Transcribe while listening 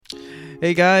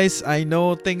Hey guys, I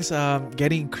know things are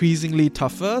getting increasingly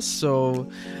tougher, so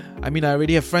I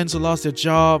already have friends who lost their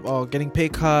job or getting pay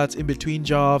cuts in between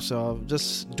jobs or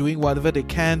just doing whatever they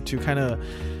can to kind of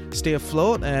stay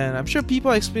afloat. And I'm sure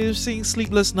people are experiencing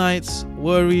sleepless nights,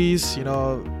 worries,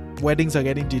 weddings are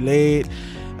getting delayed,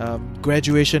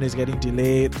 graduation is getting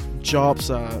delayed,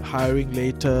 jobs are hiring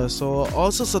later, so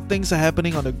all sorts of things are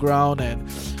happening on the ground, and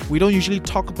we don't usually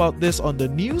talk about this on the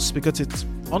news because it's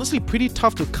honestly pretty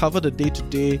tough to cover the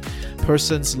day-to-day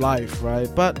person's life, right?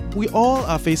 But we all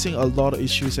are facing a lot of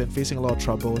issues and facing a lot of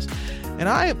troubles, and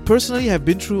I personally have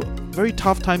been through very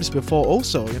tough times before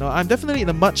also. I'm definitely in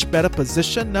a much better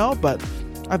position now, but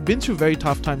I've been through very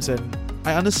tough times, and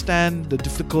I understand the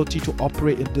difficulty to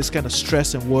operate in this kind of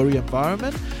stress and worry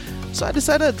environment. So I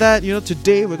decided that,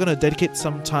 today we're going to dedicate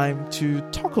some time to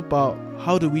talk about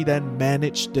how do we then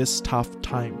manage this tough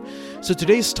time. So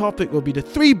today's topic will be the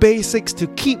 3 basics to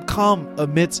keep calm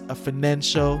amidst a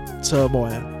financial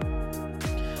turmoil.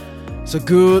 So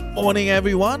good morning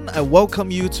everyone, I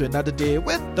welcome you to another day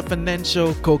with the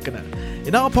Financial Coconut.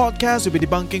 In our podcast, we'll be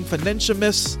debunking financial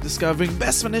myths, discovering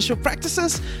best financial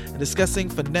practices, and discussing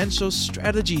financial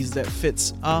strategies that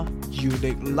fits our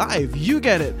unique life. You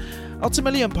get it.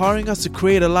 Ultimately empowering us to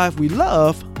create a life we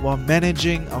love while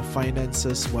managing our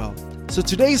finances well. So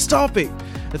today's topic,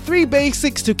 the 3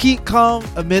 basics to keep calm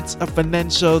amidst a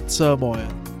financial turmoil.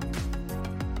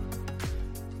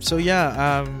 So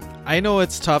I know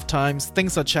it's tough times,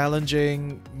 things are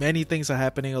challenging, many things are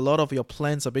happening, a lot of your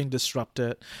plans are being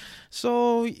disrupted.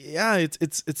 So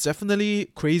it's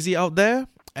definitely crazy out there.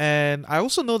 And I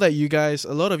also know that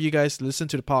a lot of you guys listen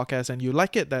to the podcast and you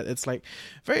like it, that it's like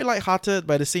very lighthearted,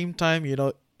 but at the same time,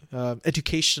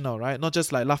 educational, right? Not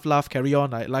just like laugh, carry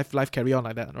on, like life carry on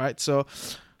like that, right? So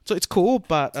it's cool,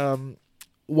 but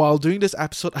while doing this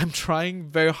episode, I'm trying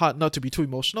very hard not to be too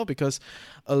emotional because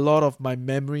a lot of my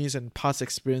memories and past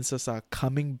experiences are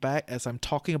coming back as I'm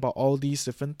talking about all these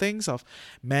different things of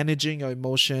managing your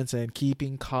emotions and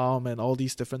keeping calm and all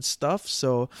these different stuff.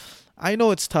 So I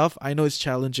know it's tough. I know it's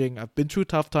challenging. I've been through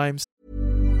tough times.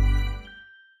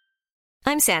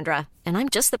 I'm Sandra, and I'm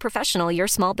just the professional your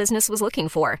small business was looking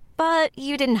for. But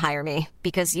you didn't hire me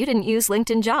because you didn't use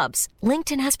LinkedIn Jobs.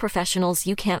 LinkedIn has professionals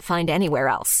you can't find anywhere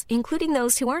else, including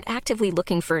those who aren't actively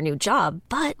looking for a new job,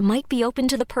 but might be open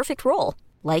to the perfect role,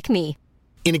 like me.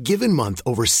 In a given month,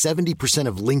 over 70%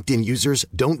 of LinkedIn users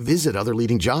don't visit other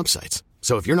leading job sites.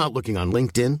 So if you're not looking on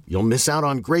LinkedIn, you'll miss out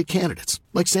on great candidates,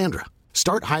 like Sandra.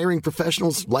 Start hiring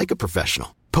professionals like a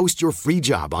professional. Post your free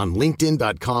job on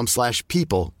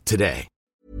linkedin.com/people today.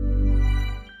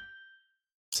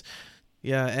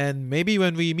 Yeah, and maybe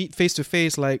when we meet face to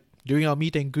face, like during our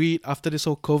meet and greet after this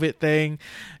whole COVID thing,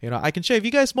 I can share with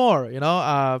you guys more,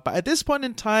 but at this point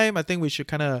in time, I think we should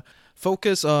kind of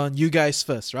focus on you guys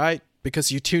first, right?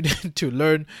 Because you tuned in to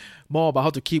learn more about how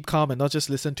to keep calm and not just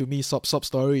listen to me sob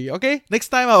story. Okay, next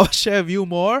time I'll share with you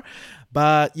more.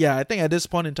 But yeah, I think at this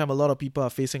point in time, a lot of people are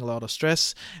facing a lot of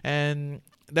stress, and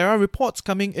there are reports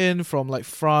coming in from like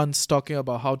France talking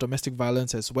about how domestic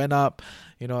violence has went up,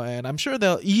 and I'm sure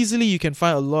you can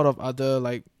find a lot of other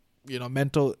like,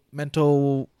 mental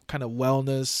kind of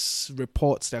wellness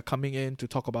reports that are coming in to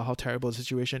talk about how terrible the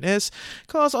situation is.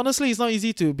 Because honestly, it's not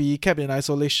easy to be kept in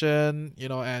isolation,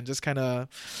 and just kind of,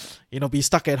 be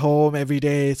stuck at home every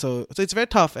day. So it's very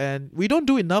tough, and we don't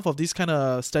do enough of these kind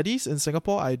of studies in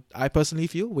Singapore. I personally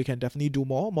feel we can definitely do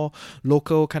more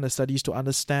local kind of studies to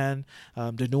understand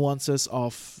the nuances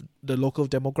of the local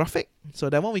demographic. So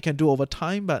that one we can do over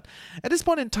time. But at this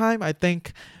point in time, I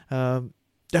think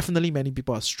definitely many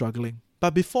people are struggling.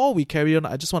 But before we carry on,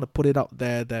 I just want to put it out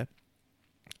there that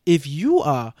if you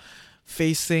are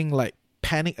facing like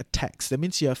panic attacks, that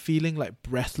means you're feeling like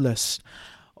breathless,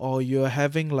 or you're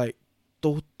having like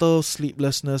total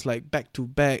sleeplessness, like back to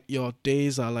back, your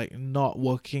days are like not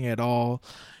working at all,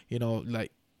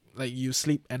 like you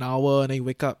sleep an hour and then you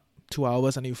wake up 2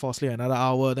 hours and then you fall asleep another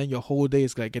hour, then your whole day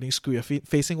is like getting screwed. You're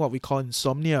facing what we call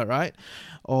insomnia, right?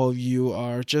 Or you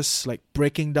are just like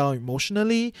breaking down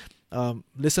emotionally.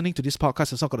 Listening to this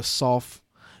podcast is not going to solve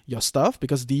your stuff,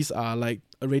 because these are like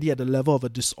already at the level of a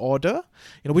disorder,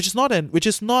 which is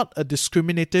not a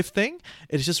discriminative thing.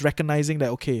 It's just recognizing that,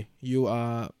 okay, you're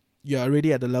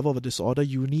already at the level of a disorder.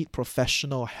 You need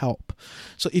professional help.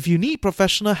 So if you need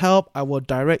professional help, I will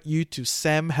direct you to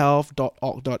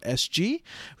samhealth.org.sg,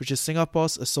 which is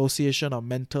Singapore's Association of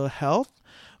Mental Health,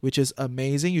 which is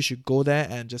amazing. You should go there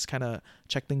and just kind of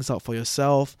check things out for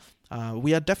yourself.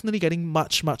 We are definitely getting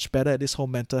much better at this whole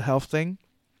mental health thing.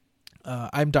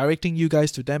 I'm directing you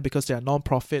guys to them because they are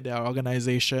non-profit, they are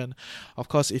organization. Of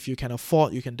course, if you can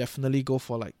afford, you can definitely go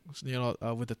for like,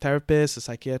 with the therapists, the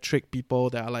psychiatric people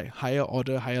that are like higher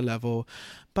order, higher level.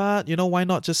 But, why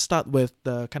not just start with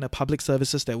the kind of public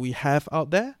services that we have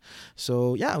out there?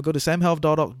 So yeah, go to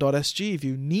samhealth.org.sg if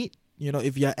you need,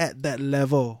 if you're at that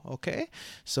level, okay?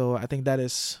 So I think that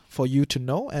is for you to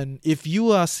know. And if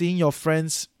you are seeing your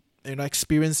friends,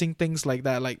 experiencing things like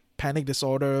that, like panic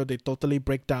disorder, they totally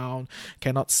break down,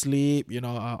 cannot sleep,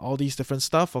 all these different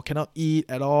stuff, or cannot eat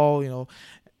at all,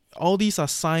 all these are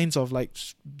signs of like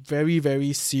very,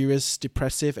 very serious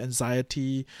depressive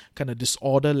anxiety kind of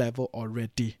disorder level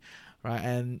already, right?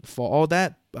 And for all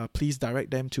that, please direct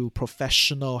them to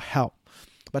professional help.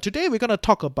 But today we're going to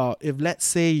talk about if, let's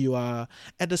say, you are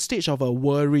at the stage of a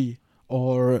worry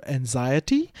or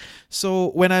anxiety.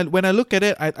 So when I look at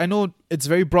it, I know it's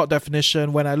very broad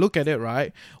definition. When I look at it,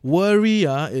 right, worry,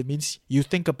 it means you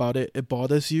think about it, it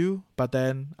bothers you, but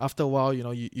then after a while,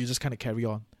 you just kind of carry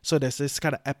on. So there's this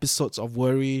kind of episodes of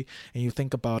worry and you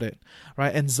think about it,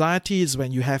 right? Anxiety is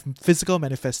when you have physical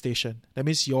manifestation. That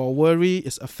means your worry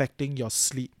is affecting your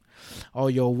sleep, or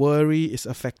your worry is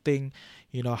affecting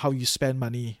how you spend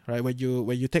money, right? When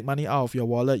you take money out of your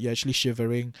wallet, you're actually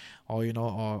shivering, or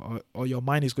or your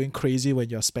mind is going crazy when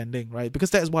you're spending, right? Because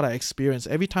that's what I experience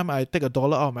every time I take $1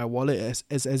 out of my wallet.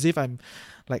 It's as if I'm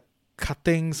like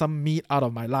cutting some meat out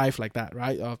of my life, like that,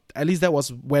 right? At least that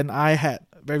was when I had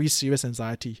very serious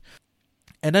anxiety.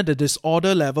 And then the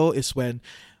disorder level is when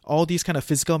all these kind of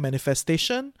physical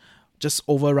manifestation just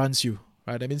overruns you,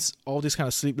 right? That means all this kind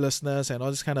of sleeplessness and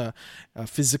all this kind of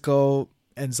physical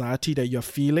anxiety that you're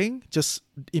feeling just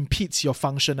impedes your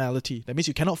functionality. That means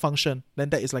you cannot function. Then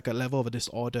that is like a level of a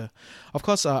disorder. Of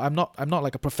course, I'm not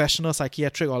like a professional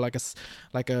psychiatric or like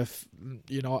a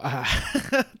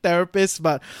therapist,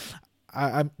 but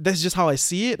I'm that's just how I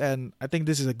see it, and I think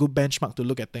this is a good benchmark to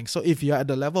look at things. So if you're at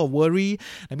the level of worry,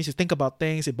 that means you think about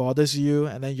things, it bothers you,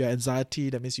 and then your anxiety,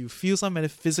 that means you feel some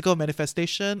physical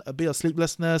manifestation, a bit of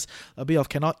sleeplessness, a bit of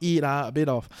cannot eat, a bit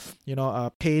of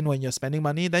pain when you're spending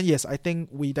money. Then yes, I think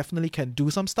we definitely can do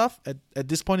some stuff. At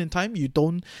this point in time, you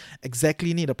don't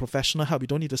exactly need a professional help. You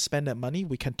don't need to spend that money.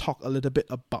 We can talk a little bit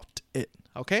about it.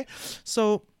 Okay,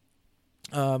 so.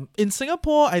 In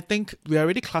Singapore, I think we are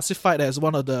already classified as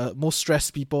one of the most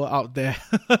stressed people out there.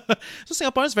 So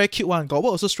Singaporeans very cute one. Got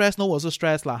work also stressed, no work also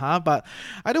stressed lah. But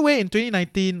either way, in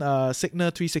 2019,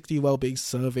 Cigna 360 Wellbeing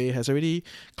Survey has already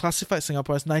classified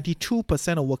Singaporeans.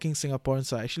 92% of working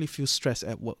Singaporeans actually feel stressed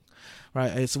at work.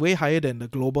 Right, it's way higher than the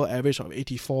global average of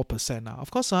 84%. Now, of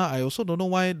course, I also don't know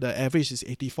why the average is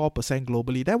 84%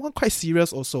 globally. That one quite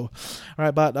serious also,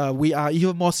 right? But we are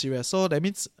even more serious. So that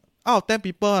means out of 10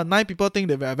 people, 9 people think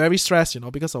they are very stressed,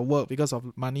 because of work, because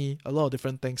of money, a lot of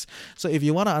different things. So if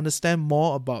you want to understand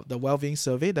more about the Wellbeing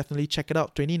Survey, definitely check it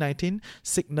out. 2019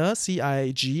 Cigna,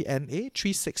 Cigna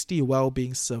 360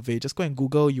 Wellbeing Survey. Just go and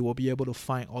Google, you will be able to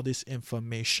find all this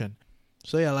information.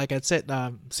 So yeah, like I said,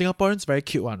 Singaporeans very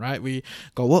cute one, right? We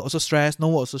got work also stress, no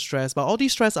work also stress, but all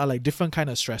these stress are like different kind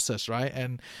of stresses, right?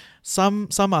 And some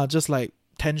are just like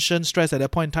tension, stress at that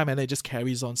point in time, and it just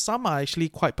carries on. Some are actually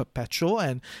quite perpetual,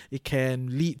 and it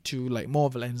can lead to like more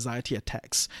of anxiety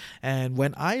attacks. And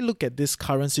when I look at this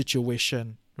current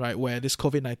situation, right, where this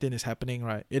COVID-19 is happening,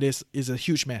 right, it is a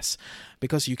huge mess,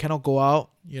 because you cannot go out,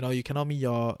 you cannot meet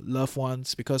your loved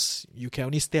ones, because you can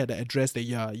only stay at the address that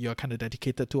you're kind of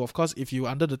dedicated to. Of course, if you're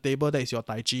under the table, that is your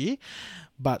tai chi,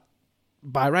 but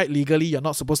by right, legally, you're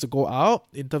not supposed to go out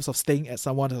in terms of staying at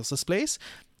someone else's place.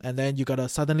 And then you gotta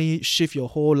suddenly shift your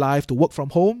whole life to work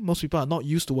from home. Most people are not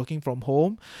used to working from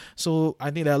home. So I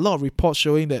think there are a lot of reports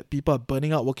showing that people are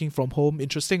burning out working from home.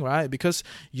 Interesting, right? Because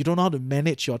you don't know how to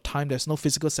manage your time. There's no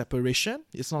physical separation.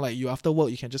 It's not like you after work,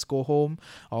 you can just go home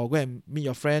or go and meet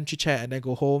your friend, chit chat, and then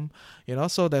go home.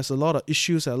 So there's a lot of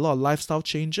issues, a lot of lifestyle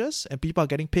changes, and people are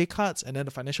getting pay cuts, and then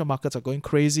the financial markets are going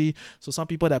crazy. So some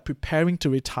people that are preparing to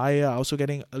retire are also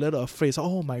getting a little afraid. So,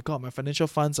 oh my God, my financial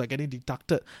funds are getting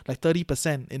deducted like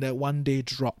 30% in that one day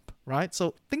drop, right?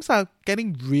 So things are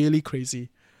getting really crazy.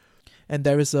 And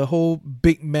there is a whole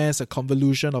big mess, a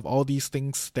convolution of all these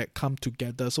things that come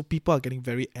together. So people are getting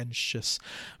very anxious,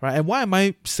 right? And why am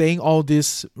I saying all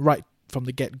this right from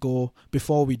the get-go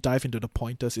before we dive into the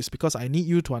pointers is because I need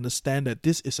you to understand that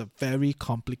this is a very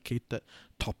complicated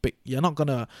topic. You're not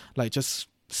gonna just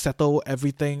settle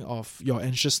everything of your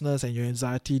anxiousness and your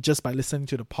anxiety just by listening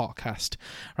to the podcast,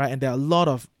 right? And there are a lot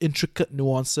of intricate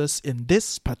nuances in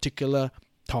this particular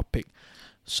topic.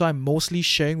 So I'm mostly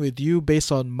sharing with you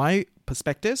based on my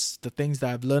perspectives, the things that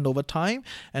I've learned over time,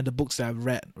 and the books that I've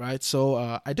read, right?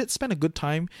 So I did spend a good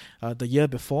time the year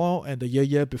before and the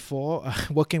year before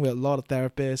working with a lot of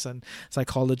therapists and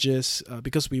psychologists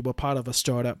because we were part of a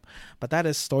startup. But that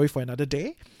is a story for another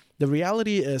day. The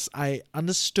reality is I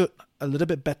understood a little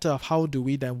bit better of how do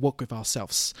we then work with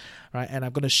ourselves, right? And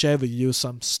I'm going to share with you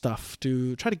some stuff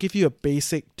to try to give you a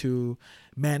basic to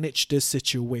manage this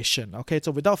situation. Okay,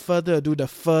 so without further ado, the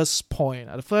first point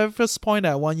that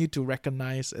I want you to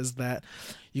recognize is that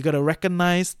you got to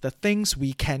recognize the things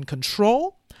we can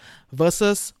control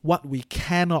versus what we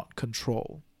cannot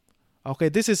control. Okay,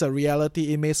 this is a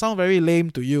reality. It may sound very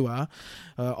lame to you.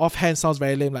 Offhand sounds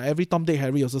very lame. Like every Tom, Dick,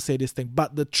 Harry also say this thing.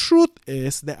 But the truth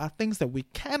is there are things that we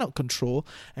cannot control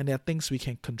and there are things we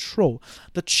can control.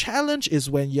 The challenge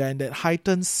is when you're in that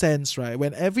heightened sense, right?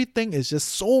 When everything is just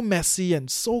so messy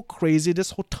and so crazy, this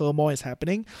whole turmoil is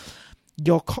happening.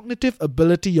 Your cognitive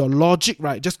ability, your logic,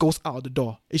 right, just goes out the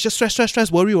door. It's just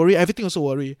stress, worry, everything also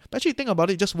worry. But actually think about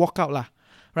it, just walk out lah.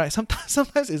 Right?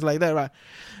 Sometimes it's like that, right?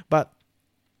 But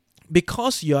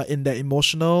because you're in that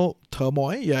emotional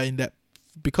turmoil, you're in that,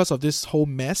 because of this whole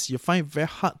mess, you find it very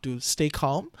hard to stay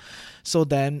calm. So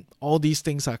then all these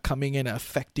things are coming in and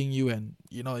affecting you and,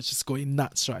 it's just going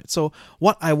nuts, right? So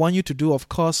what I want you to do, of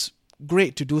course,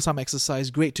 great to do some exercise,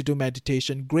 great to do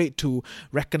meditation, great to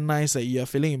recognize that you're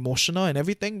feeling emotional and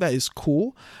everything, that is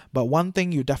cool. But one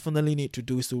thing you definitely need to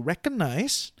do is to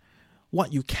recognize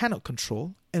what you cannot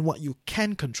control and what you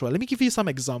can control. Let me give you some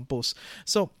examples.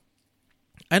 So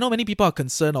I know many people are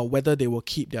concerned on whether they will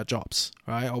keep their jobs,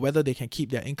 right? Or whether they can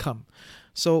keep their income.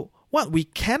 So what we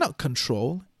cannot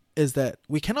control is that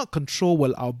we cannot control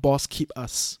will our boss keep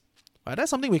us. Right? That's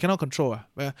something we cannot control.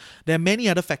 There are many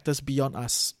other factors beyond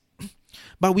us.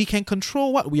 But we can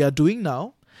control what we are doing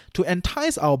now to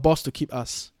entice our boss to keep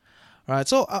us. Right,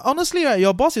 so honestly, right,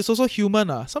 your boss is also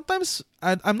human. Sometimes,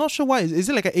 I'm not sure why. Is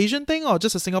it like an Asian thing or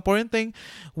just a Singaporean thing?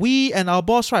 We and our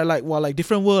boss, right, like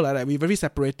different world, like we're very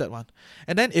separated one.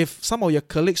 And then if some of your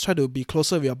colleagues try to be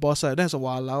closer with your boss, then it's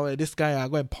wow, this guy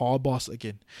go and power boss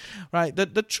again. Right,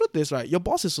 the truth is, right, your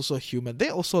boss is also human.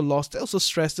 They're also lost, they're also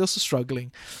stressed, they're also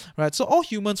struggling. Right, so all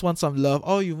humans want some love,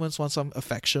 all humans want some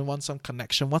affection, want some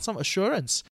connection, want some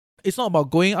assurance. It's not about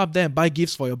going up there and buy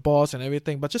gifts for your boss and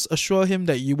everything, but just assure him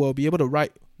that you will be able to ride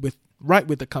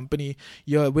with the company.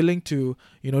 You're willing to,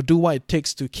 do what it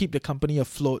takes to keep the company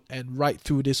afloat and ride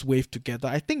through this wave together.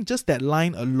 I think just that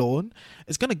line alone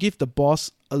is going to give the boss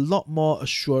a lot more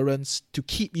assurance to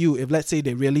keep you if, let's say,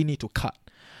 they really need to cut.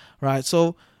 Right?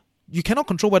 So you cannot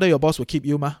control whether your boss will keep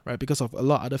you, right? Because of a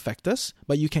lot of other factors,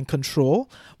 but you can control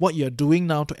what you're doing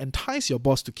now to entice your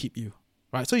boss to keep you.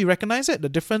 Right, so you recognize it, the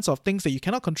difference of things that you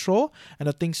cannot control and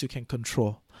the things you can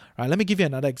control. Right, let me give you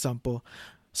another example.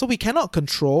 So we cannot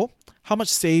control how much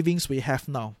savings we have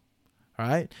now,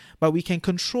 right? But we can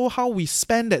control how we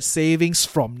spend that savings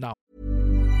from now.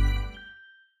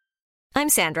 I'm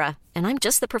Sandra, and I'm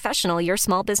just the professional your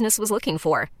small business was looking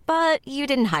for. But you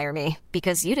didn't hire me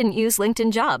because you didn't use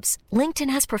LinkedIn Jobs.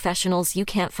 LinkedIn has professionals you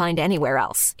can't find anywhere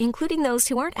else, including those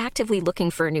who aren't actively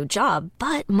looking for a new job,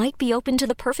 but might be open to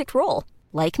the perfect role.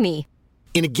 Like me.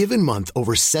 In a given month,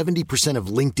 over 70% of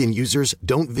LinkedIn users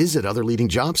don't visit other leading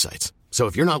job sites. So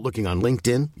if you're not looking on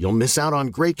LinkedIn, you'll miss out on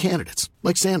great candidates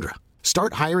like Sandra.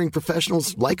 Start hiring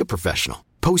professionals like a professional.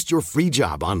 Post your free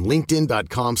job on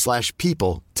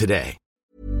linkedin.com/people today.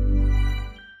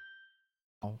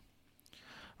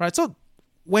 Right, so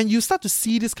when you start to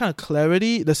see this kind of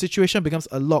clarity, the situation becomes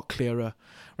a lot clearer,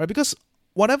 right? Because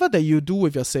whatever that you do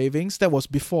with your savings, that was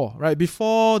before, right?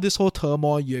 Before this whole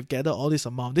turmoil, you have gathered all this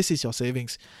amount. This is your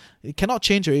savings. It cannot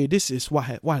change already. This is what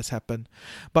has happened.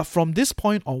 But from this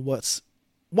point onwards,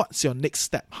 what's your next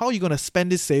step? How are you going to spend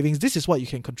this savings? This is what you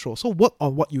can control. So work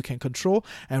on what you can control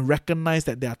and recognize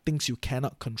that there are things you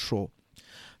cannot control.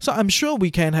 So I'm sure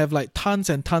we can have like tons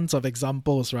and tons of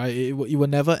examples, right? It will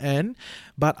never end.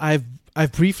 But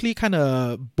I've briefly kind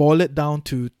of boiled it down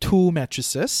to two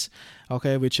matrices,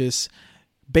 okay, which is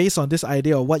based on this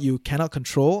idea of what you cannot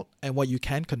control and what you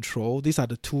can control. These are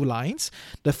the two lines.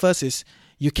 The first is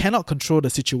you cannot control the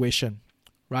situation,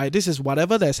 right? This is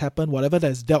whatever that has happened, whatever that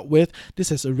is dealt with, this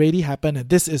has already happened and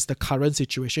this is the current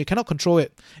situation. You cannot control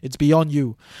it. It's beyond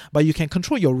you. But you can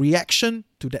control your reaction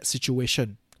to that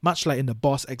situation. Much like in the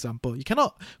boss example. You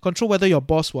cannot control whether your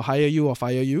boss will hire you or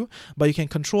fire you, but you can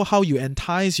control how you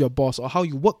entice your boss or how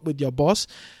you work with your boss,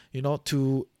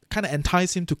 to kind of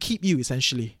entice him to keep you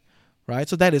essentially. Right?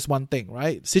 So that is one thing,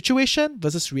 right? Situation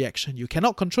versus reaction. You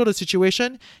cannot control the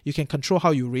situation. You can control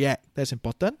how you react. That's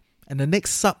important. And the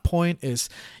next sub point is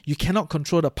you cannot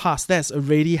control the past. That's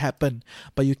already happened.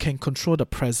 But you can control the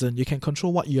present. You can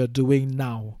control what you're doing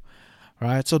now.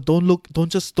 Right, so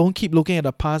don't keep looking at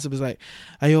the past. It was like,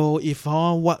 ayo,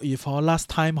 if last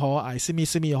time I see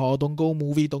me don't go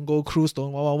movie, don't go cruise,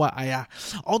 don't what,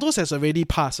 all those has already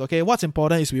passed. Okay, what's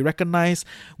important is we recognize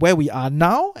where we are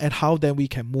now and how then we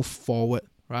can move forward.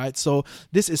 Right, so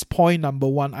this is point number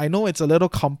 1. I know it's a little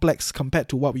complex compared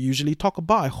to what we usually talk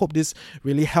about. I hope this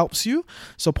really helps you.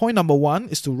 So point number 1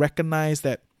 is to recognize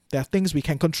that there are things we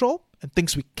can control and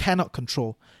things we cannot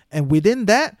control, and within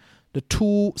that, the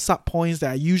 2 sub-points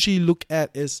that I usually look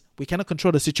at is we cannot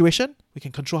control the situation, we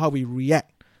can control how we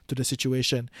react to the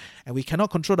situation. And we cannot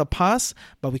control the past,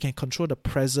 but we can control the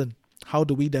present. How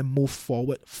do we then move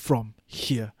forward from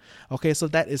here? Okay, so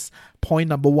that is point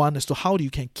number 1 as to how you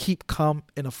can keep calm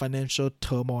in a financial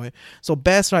turmoil. So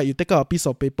best, right, you take out a piece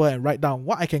of paper and write down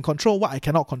what I can control, what I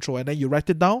cannot control, and then you write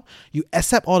it down. You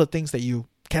accept all the things that you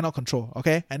cannot control,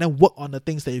 okay? And then work on the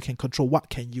things that you can control. What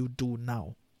can you do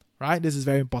now? Right? This is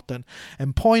very important.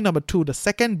 And point number 2, the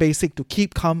second basic to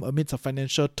keep calm amidst a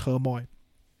financial turmoil,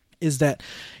 is that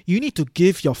you need to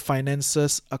give your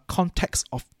finances a context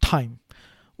of time.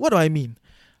 What do I mean?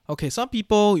 Okay, some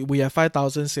people, we have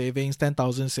 5,000 savings,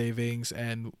 10,000 savings,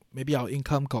 and maybe our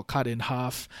income got cut in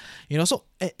half. So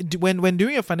when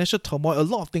during a financial turmoil, a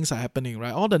lot of things are happening,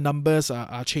 right? All the numbers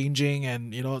are changing,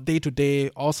 and day to day,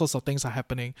 all sorts of things are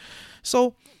happening.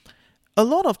 So a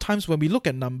lot of times when we look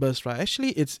at numbers, right,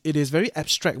 actually it is very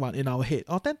abstract one in our head.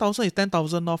 10,000 is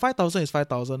 10,000 now, 5,000 is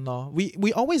 5,000 now.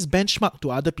 We always benchmark to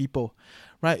other people,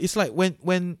 right? It's like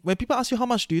when people ask you how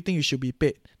much do you think you should be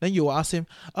paid, then you will ask him,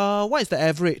 what is the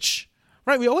average?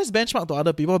 Right? We always benchmark to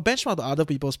other people, benchmark to other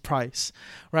people's price,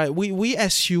 right? We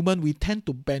as human, we tend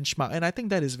to benchmark, and I think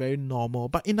that is very normal.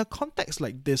 But in a context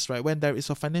like this, right, when there is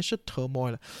a financial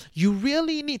turmoil, you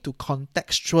really need to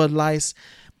contextualize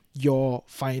your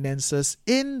finances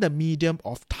in the medium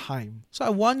of time. So I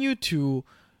want you to,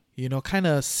 kind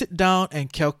of sit down and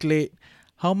calculate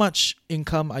how much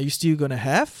income are you still going to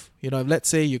have. If let's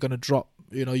say you're going to drop,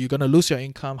 you're going to lose your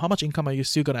income, how much income are you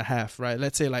still going to have, right?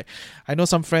 Let's say, like, I know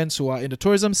some friends who are in the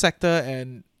tourism sector,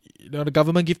 and the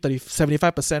government give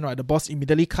 75%, right? The boss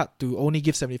immediately cut to only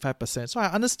give 75%. So I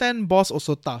understand boss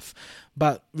also tough,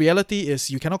 but reality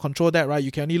is you cannot control that, right?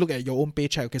 You can only look at your own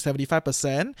paycheck. Okay,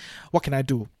 75%, what can I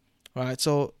do? Right,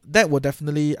 so that will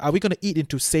definitely, are we going to eat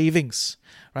into savings,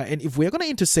 right? And if we're going to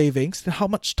eat into savings, then how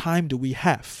much time do we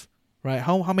have, right?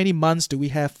 How many months do we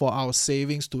have for our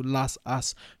savings to last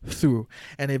us through?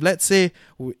 And if let's say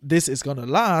this is going to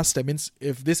last, that means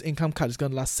if this income cut is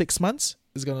going to last 6 months,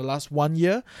 it's going to last 1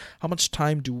 year, how much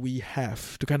time do we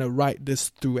have to kind of ride this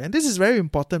through? And this is very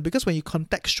important because when you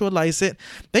contextualize it,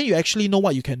 then you actually know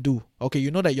what you can do. Okay, you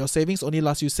know that your savings only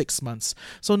last you 6 months.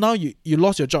 So now you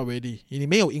lost your job already. You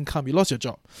made your income, you lost your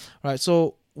job, right?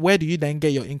 So where do you then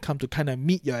get your income to kind of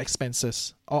meet your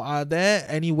expenses? Or are there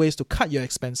any ways to cut your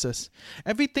expenses?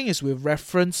 Everything is with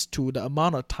reference to the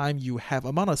amount of time you have,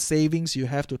 amount of savings you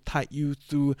have to tide you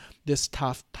through this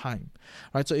tough time,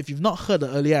 right? So if you've not heard the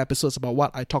earlier episodes about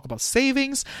what I talk about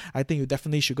savings, I think you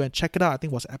definitely should go and check it out. I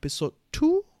think it was episode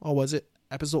 2, or was it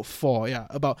episode 4? Yeah,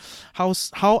 about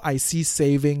how I see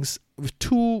savings with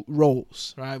 2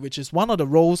 roles, right? Which is, one of the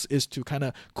roles is to kind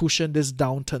of cushion this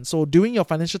downturn. So during your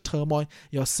financial turmoil,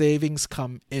 your savings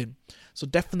come in. So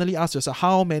definitely ask yourself,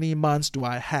 how many months do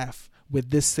I have with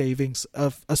this savings?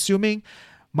 Assuming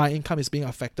my income is being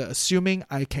affected, assuming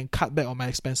I can cut back on my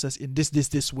expenses in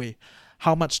this way,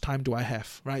 how much time do I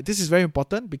have, right? This is very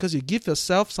important because you give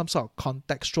yourself some sort of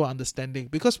contextual understanding,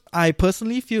 because I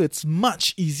personally feel it's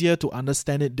much easier to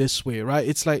understand it this way, right?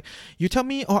 It's like you tell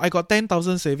me, I got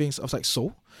 10,000 savings. I was like,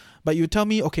 so? But you tell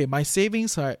me, okay, my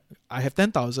savings, right, I have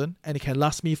 10,000 and it can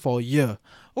last me for a year.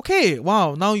 Okay,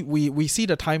 wow, now we see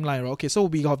the timeline, right? Okay, so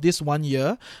we have this 1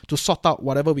 year to sort out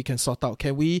whatever we can sort out.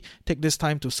 Can we take this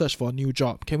time to search for a new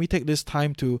job? Can we take this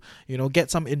time to, get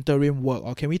some interim work?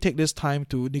 Or can we take this time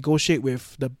to negotiate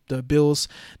with the bills,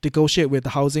 negotiate with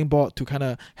the housing board to kind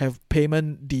of have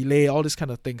payment delay, all these kind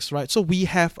of things, right? So we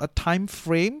have a time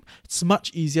frame. It's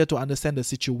much easier to understand the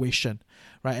situation,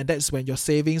 right? And that's when your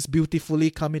savings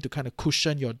beautifully come in to kind of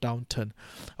cushion your downturn.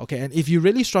 Okay, and if you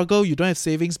really struggle, you don't have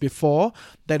savings before,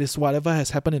 that is whatever has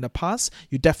happened in the past,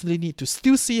 you definitely need to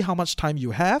still see how much time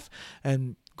you have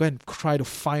and go and try to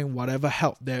find whatever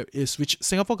help there is, which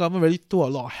Singapore government really threw a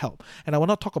lot of help. And I will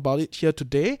not talk about it here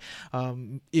today.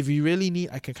 If you really need,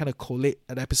 I can kind of collate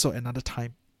an episode another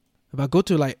time. If I go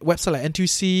to like website like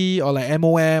NTUC or like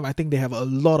MOM, I think they have a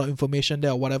lot of information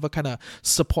there, or whatever kind of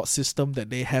support system that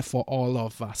they have for all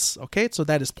of us. Okay, so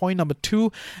that is point number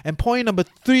 2. And point number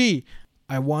 3,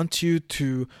 I want you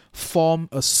to form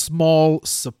a small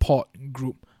support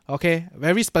group. Okay,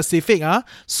 very specific.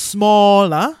 Small.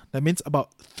 That means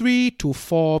about 3 to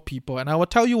 4 people. And I will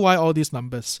tell you why all these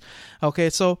numbers. Okay,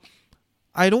 so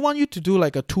I don't want you to do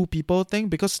like a 2 people thing,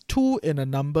 because 2 in a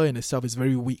number in itself is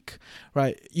very weak,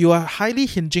 right? You are highly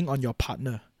hinging on your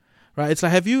partner, right? It's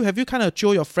like, have you kind of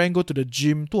jio your friend go to the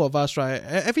gym, 2 of us, right?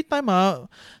 Every time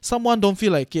someone don't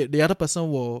feel like it, the other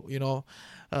person will,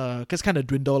 just kind of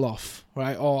dwindle off,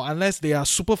 right? Or unless they are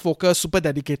super focused, super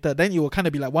dedicated, then it will kind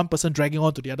of be like one person dragging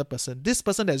on to the other person. This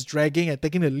person that's dragging and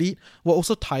taking the lead will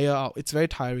also tire out. It's very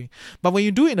tiring. But when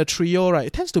you do it in a trio, right,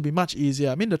 it tends to be much easier.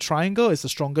 I mean, the triangle is the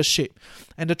strongest shape,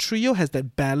 and the trio has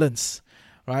that balance,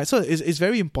 right? So it's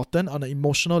very important on an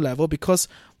emotional level, because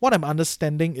what I'm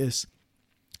understanding is,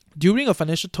 during a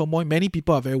financial turmoil, many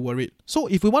people are very worried. So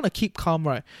if we want to keep calm,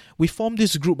 right, we form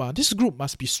this group. This group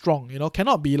must be strong,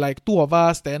 cannot be like 2 of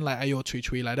us, then like ayo,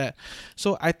 chui like that.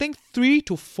 So I think 3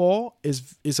 to 4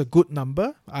 is a good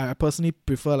number. I personally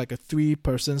prefer like a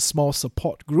 3-person small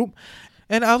support group.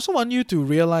 And I also want you to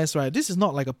realize, right, this is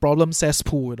not like a problem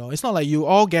cesspool, It's not like you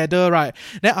all gather, right,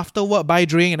 then after work buy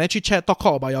drink and then chat, talk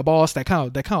about your boss, that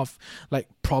kind of like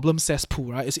problem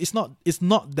cesspool, right? It's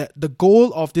not that the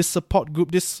goal of this support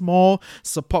group, this small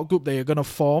support group that you're gonna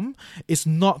form, is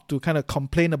not to kind of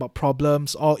complain about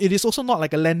problems, or it is also not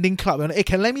like a lending club. Hey,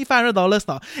 can lend me $500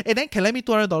 now? Hey, then can lend me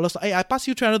 $200? Hey, I pass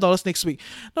you $300 next week.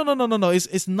 No.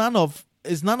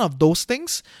 It's none of those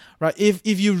things, right? If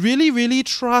you really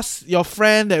trust your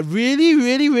friend that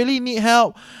really need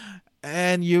help,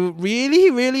 and you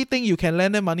really think you can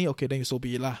lend them money, okay, then so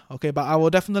be it lah. Okay, but I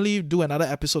will definitely do another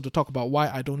episode to talk about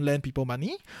why I don't lend people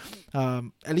money,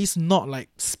 at least not like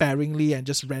sparingly and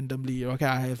just randomly. Okay,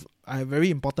 I have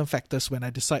very important factors when I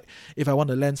decide if I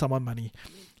want to lend someone money.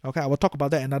 Okay, I will talk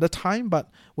about that another time. But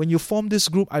when you form this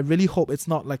group, I really hope it's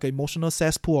not like an emotional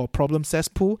cesspool or problem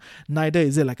cesspool. Neither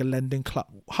is it like a lending club.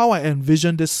 How I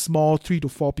envision this small 3 to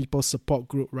 4 people support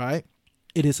group, right?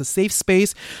 It is a safe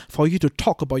space for you to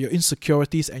talk about your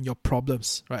insecurities and your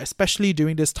problems, right? Especially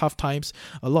during these tough times,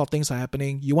 a lot of things are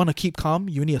happening. You want to keep calm,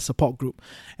 you need a support group.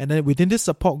 And then within this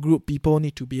support group, people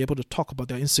need to be able to talk about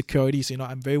their insecurities.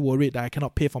 I'm very worried that I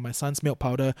cannot pay for my son's milk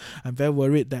powder. I'm very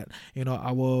worried that,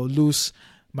 I will lose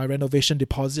my renovation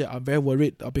deposit. I'm very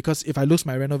worried because if I lose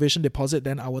my renovation deposit,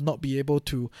 then I will not be able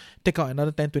to take out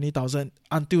another 10,000-20,000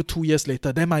 until 2 years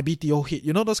later. Then my BTO hit.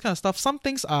 Those kind of stuff. Some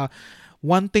things are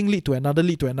one thing lead to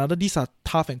another. These are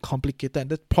tough and complicated, and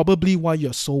that's probably why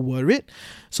you're so worried.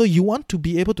 So you want to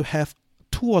be able to have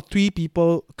 2 or 3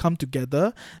 people come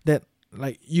together, that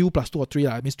like you plus 2 or 3,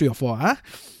 I mean 3 or 4,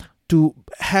 to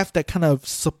have that kind of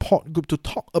support group to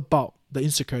talk about the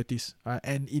insecurities, right?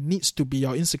 And it needs to be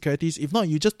your insecurities. If not,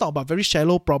 you just talk about very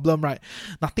shallow problem, right?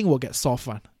 Nothing will get solved,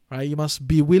 right? You must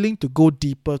be willing to go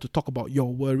deeper to talk about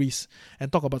your worries and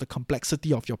talk about the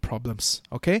complexity of your problems,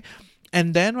 okay?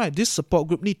 And then, right, this support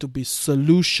group need to be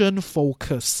solution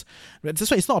focused. Right? That's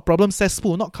why it's not a problem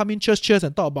cesspool. Not come in cheers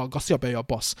and talk about gossip about your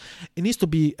boss. It needs to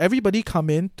be everybody come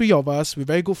in, 3 of us, we're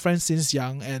very good friends since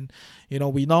young, and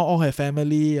we now all have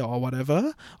family or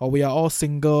whatever, or we are all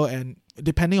single, and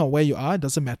depending on where you are, it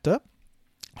doesn't matter.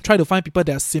 Try to find people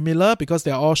that are similar, because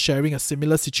they're all sharing a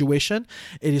similar situation.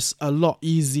 It is a lot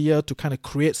easier to kind of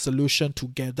create solution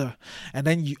together. And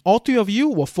then all 3 of you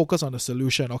will focus on the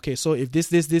solution. Okay, so if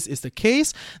this is the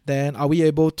case, then are we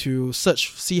able to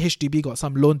search, see HDB got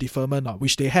some loan deferment,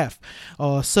 which they have.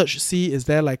 Or search, see is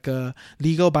there like a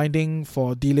legal binding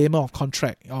for delayment of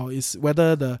contract, or is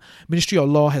whether the Ministry of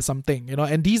Law has something.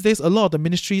 And these days, a lot of the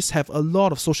ministries have a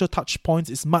lot of social touch points.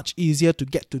 It's much easier to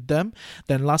get to them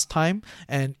than last time.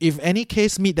 And if any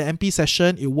case meet the MP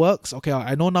session, it works. Okay,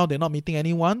 I know now they're not meeting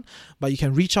anyone, but you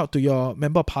can reach out to your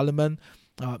member of parliament.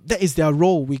 That is their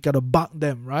role. We gotta bug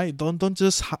them, right? Don't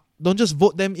just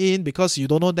vote them in because you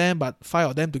don't know them, but 5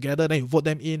 of them together, then you vote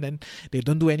them in, and they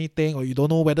don't do anything, or you don't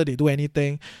know whether they do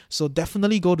anything. So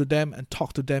definitely go to them and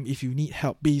talk to them if you need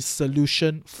help. Be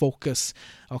solution focused.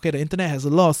 Okay, the internet has a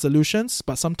lot of solutions,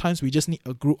 but sometimes we just need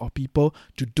a group of people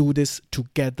to do this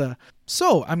together.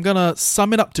 So I'm gonna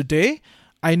sum it up today.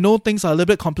 I know things are a little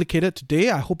bit complicated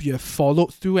today. I hope you have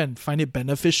followed through and find it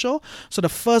beneficial. So the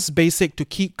first basic to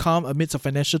keep calm amidst a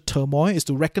financial turmoil is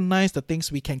to recognize the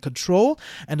things we can control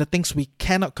and the things we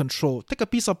cannot control. Take a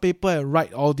piece of paper and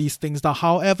write all these things down,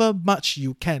 however much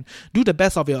you can. Do the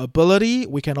best of your ability.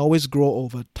 We can always grow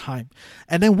over time.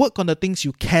 And then work on the things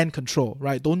you can control,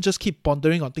 right? Don't just keep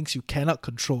pondering on things you cannot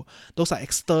control. Those are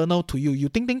external to you. You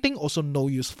think, also no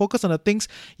use. Focus on the things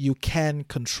you can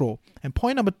control. And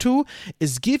point number 2 is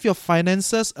is give your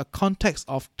finances a context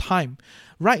of time.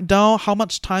 Write down how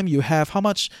much time you have, how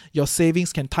much your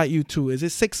savings can tie you to. Is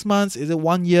it 6 months? Is it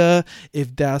 1 year?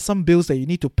 If there are some bills that you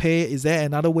need to pay, is there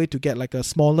another way to get like a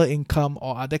smaller income,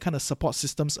 or are there kind of support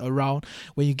systems around?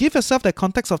 When you give yourself that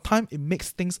context of time, it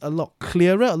makes things a lot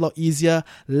clearer, a lot easier,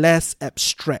 less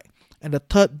abstract. And the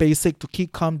third basic to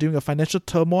keep calm during a financial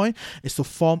turmoil is to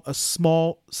form a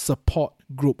small support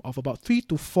group of about 3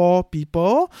 to 4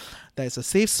 people. That is a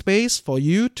safe space for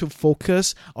you to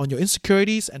focus on your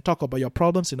insecurities and talk about your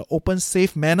problems in an open,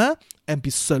 safe manner and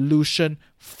be solution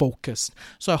focused.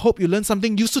 So I hope you learned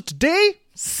something useful today.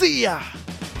 See ya!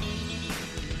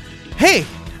 Hey!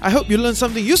 I hope you learned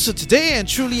something useful today and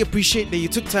truly appreciate that you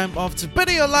took time off to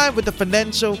better your life with the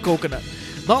Financial Coconut.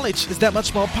 Knowledge is that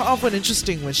much more powerful and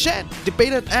interesting when shared,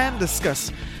 debated, and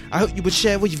discussed. I hope you would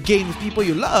share what you've gained with people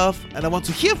you love, and I want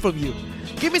to hear from you.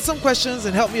 Give me some questions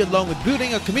and help me along with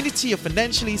building a community of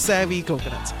financially savvy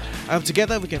coconuts. I hope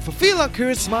together we can fulfill our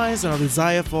curious minds and our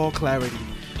desire for clarity.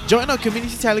 Join our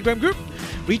community Telegram group,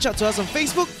 reach out to us on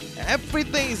Facebook,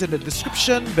 everything is in the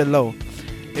description below.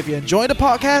 If you enjoy the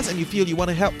podcast and you feel you want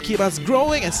to help keep us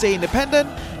growing and stay independent,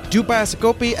 do buy us a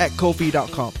Kofi at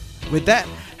Kofi.com. With that,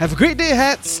 have a great day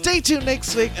ahead, stay tuned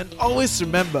next week, and always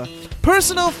remember,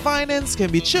 personal finance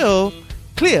can be chill,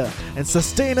 clear, and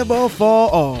sustainable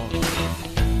for all.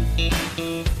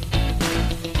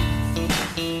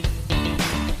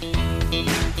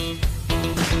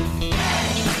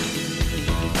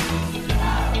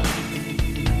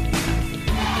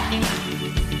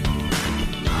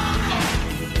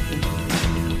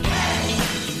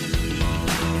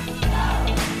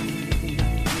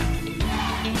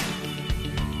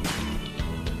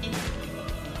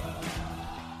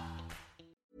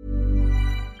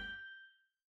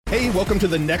 Hey, welcome to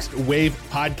the Next Wave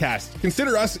podcast.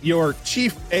 Consider us your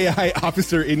chief AI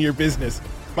officer in your business.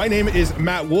 My name is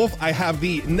Matt Wolf. I have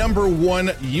the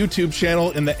 #1 YouTube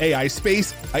channel in the AI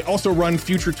space. I also run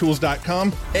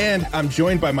futuretools.com, and I'm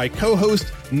joined by my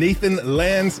co-host, Nathan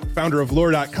Lands, founder of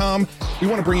lore.com. We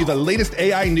want to bring you the latest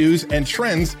AI news and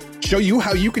trends, show you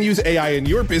how you can use AI in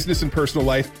your business and personal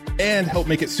life, and help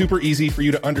make it super easy for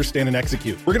you to understand and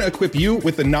execute. We're going to equip you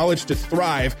with the knowledge to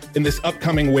thrive in this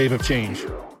upcoming wave of change.